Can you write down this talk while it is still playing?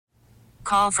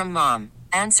Call from mom.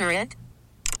 Answer it.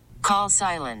 Call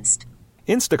silenced.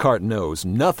 Instacart knows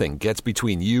nothing gets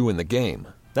between you and the game.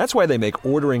 That's why they make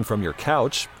ordering from your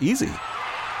couch easy.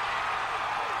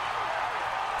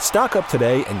 Stock up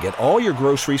today and get all your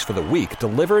groceries for the week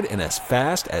delivered in as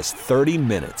fast as 30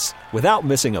 minutes without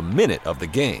missing a minute of the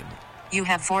game. You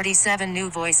have 47 new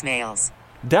voicemails.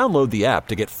 Download the app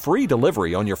to get free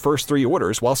delivery on your first 3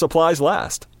 orders while supplies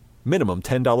last. Minimum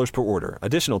 $10 per order.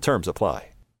 Additional terms apply.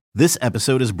 This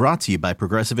episode is brought to you by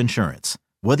Progressive Insurance.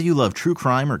 Whether you love true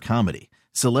crime or comedy,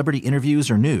 celebrity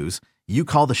interviews or news, you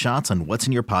call the shots on what's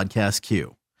in your podcast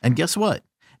queue. And guess what?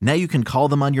 Now you can call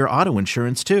them on your auto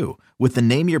insurance too with the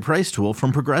Name Your Price tool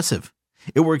from Progressive.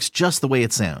 It works just the way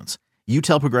it sounds. You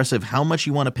tell Progressive how much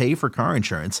you want to pay for car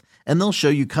insurance, and they'll show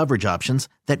you coverage options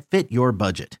that fit your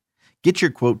budget. Get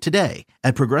your quote today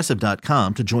at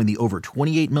Progressive.com to join the over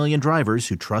 28 million drivers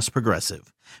who trust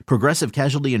Progressive. Progressive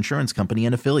Casualty Insurance Company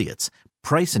and Affiliates.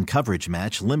 Price and coverage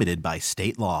match limited by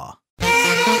state law.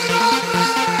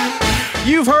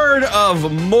 You've heard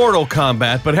of Mortal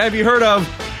Kombat, but have you heard of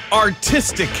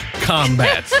Artistic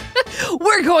Combat?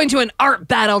 We're going to an art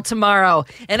battle tomorrow,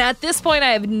 and at this point,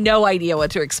 I have no idea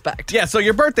what to expect. Yeah, so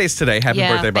your birthday's today. Happy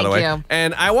birthday, by the way. Thank you.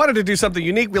 And I wanted to do something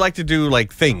unique. We like to do,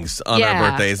 like, things on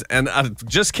our birthdays. And I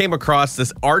just came across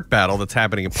this art battle that's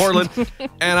happening in Portland.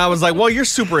 And I was like, well, you're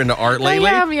super into art lately.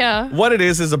 I am, yeah. What it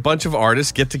is a bunch of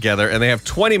artists get together, and they have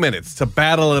 20 minutes to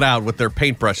battle it out with their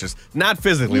paintbrushes. Not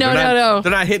physically. No.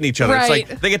 They're not hitting each other. Right.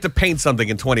 It's like they get to paint something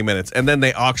in 20 minutes, and then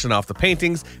they auction off the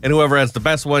paintings, and whoever has the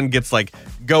best one gets, like,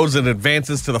 goes and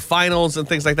advances to the finals and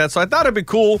things like that. So I thought it'd be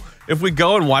cool if we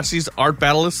go and watch these art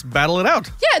battleists battle it out.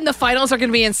 Yeah, and the finals are going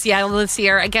to be in Seattle this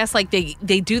year. I guess like they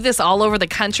do this all over the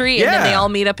country, and then they all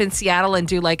meet up in Seattle and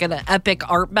do like an epic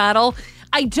art battle.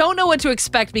 I don't know what to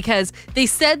expect because they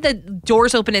said that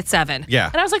doors open at 7. Yeah.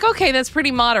 And I was like, okay, that's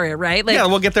pretty moderate, right? Like, Yeah,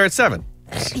 we'll get there at 7.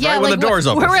 Yeah, right when the doors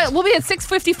open. We'll be at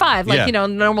 6:55, like,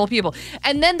 normal people.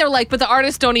 And then they're like, but the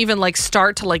artists don't even like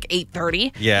start till like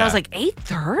 8:30. Yeah. And I was like,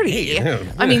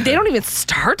 8:30? I mean, they don't even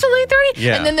start till 8:30?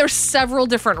 Yeah. And then there's several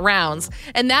different rounds.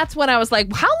 And that's when I was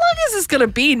like, how long is this going to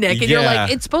be, Nick? And you're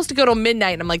like, it's supposed to go till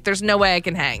midnight. And I'm like, there's no way I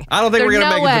can hang. I don't think we're going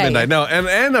to make it to midnight. No,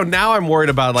 and now I'm worried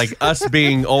about like us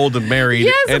being old and married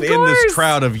and in this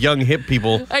crowd of young hip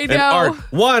people I know. and art.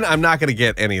 One, I'm not going to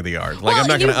get any of the art. Like, I'm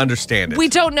not going to understand it. We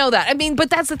don't know that. I mean, but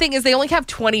that's the thing is they only have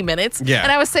 20 minutes. Yeah.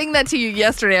 And I was saying that to you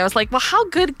yesterday. I was like, well, how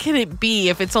good can it be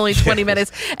if it's only 20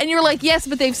 minutes? And you're like, yes,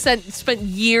 but they've spent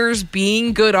years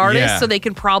being good artists, so they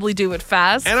can probably do it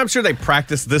fast. And I'm sure they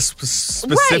practice this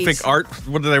specific art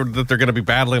that they're going to be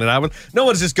battling it out with. No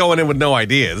one's just going in with no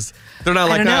ideas. They're not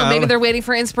like, I don't know. Maybe they're waiting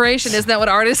for inspiration. Isn't that what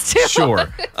artists do?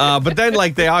 Sure. But then,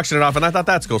 like, they auction it off, and I thought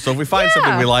that's cool. So if we find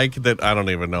something we like that I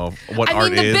don't even know what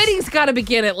art is. I mean, the bidding's got to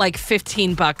begin at like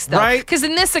 $15, though. Right? Because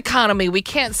in this economy, we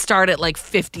can't start at like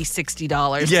 $50,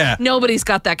 $60. Yeah. Nobody's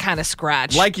got that kind of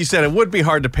scratch. Like you said, it would be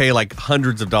hard to pay like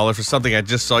hundreds of dollars for something I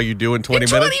just saw you do in 20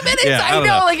 minutes. 20 minutes? Yeah, I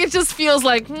know. Like, it just feels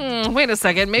like, wait a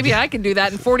second. Maybe I can do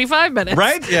that in 45 minutes.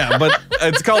 Right? Yeah, but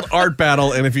it's called Art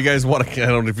Battle, and if you guys want to, I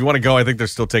don't know, if you want to go, I think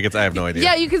there's still tickets. I have no idea.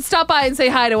 Yeah, you can stop by and say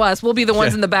hi to us. We'll be the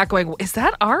ones in the back going, is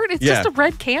that art? It's just a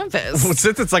red canvas.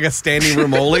 Since it's like a standing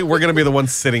room only, we're going to be the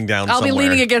ones sitting down I'll somewhere. be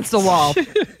leaning against the wall.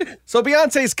 So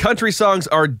Beyonce's country songs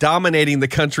are dominating the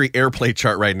country airplay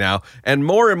chart right now, and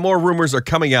more rumors are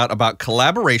coming out about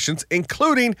collaborations,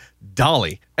 including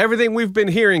Dolly. Everything we've been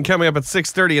hearing coming up at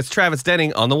 6:30, it's Travis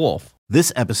Denning on The Wolf.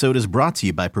 This episode is brought to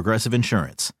you by Progressive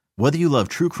Insurance. Whether you love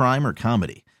true crime or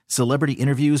comedy, celebrity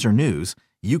interviews or news,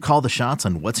 you call the shots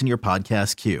on what's in your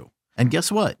podcast queue. And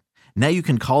guess what? Now you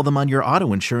can call them on your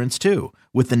auto insurance too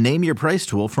with the Name Your Price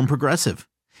tool from Progressive.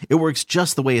 It works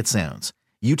just the way it sounds.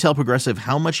 You tell Progressive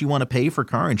how much you want to pay for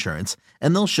car insurance,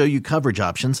 and they'll show you coverage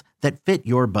options that fit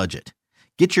your budget.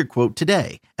 Get your quote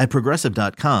today at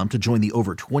Progressive.com to join the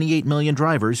over 28 million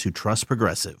drivers who trust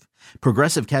Progressive.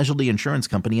 Progressive Casualty Insurance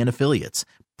Company and Affiliates.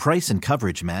 Price and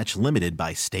coverage match limited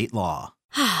by state law.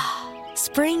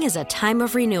 Spring is a time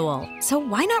of renewal, so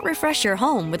why not refresh your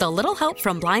home with a little help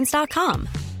from Blinds.com?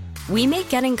 We make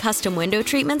getting custom window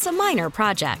treatments a minor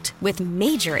project with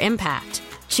major impact.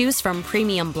 Choose from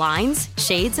premium blinds,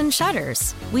 shades, and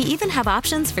shutters. We even have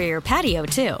options for your patio,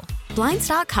 too.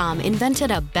 Blinds.com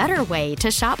invented a better way to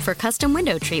shop for custom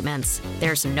window treatments.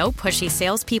 There's no pushy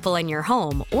salespeople in your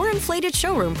home or inflated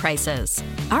showroom prices.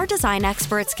 Our design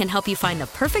experts can help you find the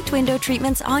perfect window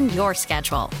treatments on your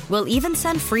schedule. We'll even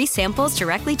send free samples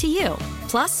directly to you.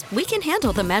 Plus, we can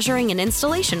handle the measuring and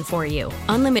installation for you.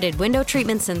 Unlimited window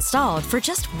treatments installed for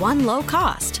just one low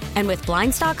cost. And with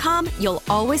Blinds.com, you'll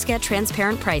always get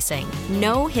transparent pricing.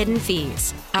 No hidden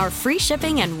fees. Our free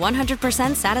shipping and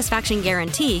 100% satisfaction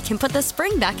guarantee can put the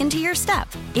spring back into your step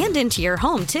and into your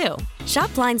home, too.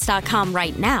 Shop Blinds.com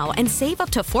right now and save up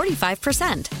to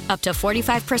 45%. Up to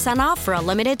 45% off for a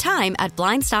limited time at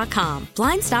Blinds.com.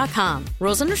 Blinds.com.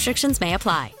 Rules and restrictions may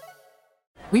apply.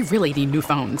 We really need new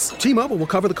phones. T-Mobile will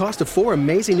cover the cost of 4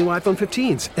 amazing new iPhone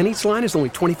 15s, and each line is only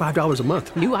 $25 a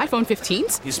month. New iPhone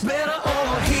 15s? It's better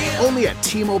over here. Only at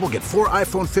T-Mobile, get 4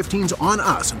 iPhone 15s on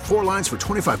us and 4 lines for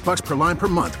 $25 per line per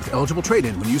month with eligible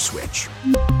trade-in when you switch.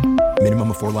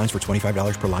 Minimum of 4 lines for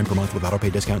 $25 per line per month with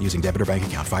autopay discount using debit or bank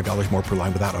account. $5 more per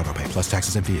line without autopay, plus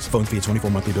taxes and fees. Phone fee at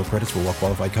 24 monthly bill credits for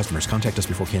well-qualified customers. Contact us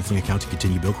before canceling account to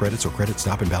continue bill credits or credit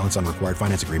stop and balance on required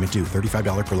finance agreement due.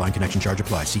 $35 per line connection charge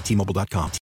applies. See T-Mobile.com.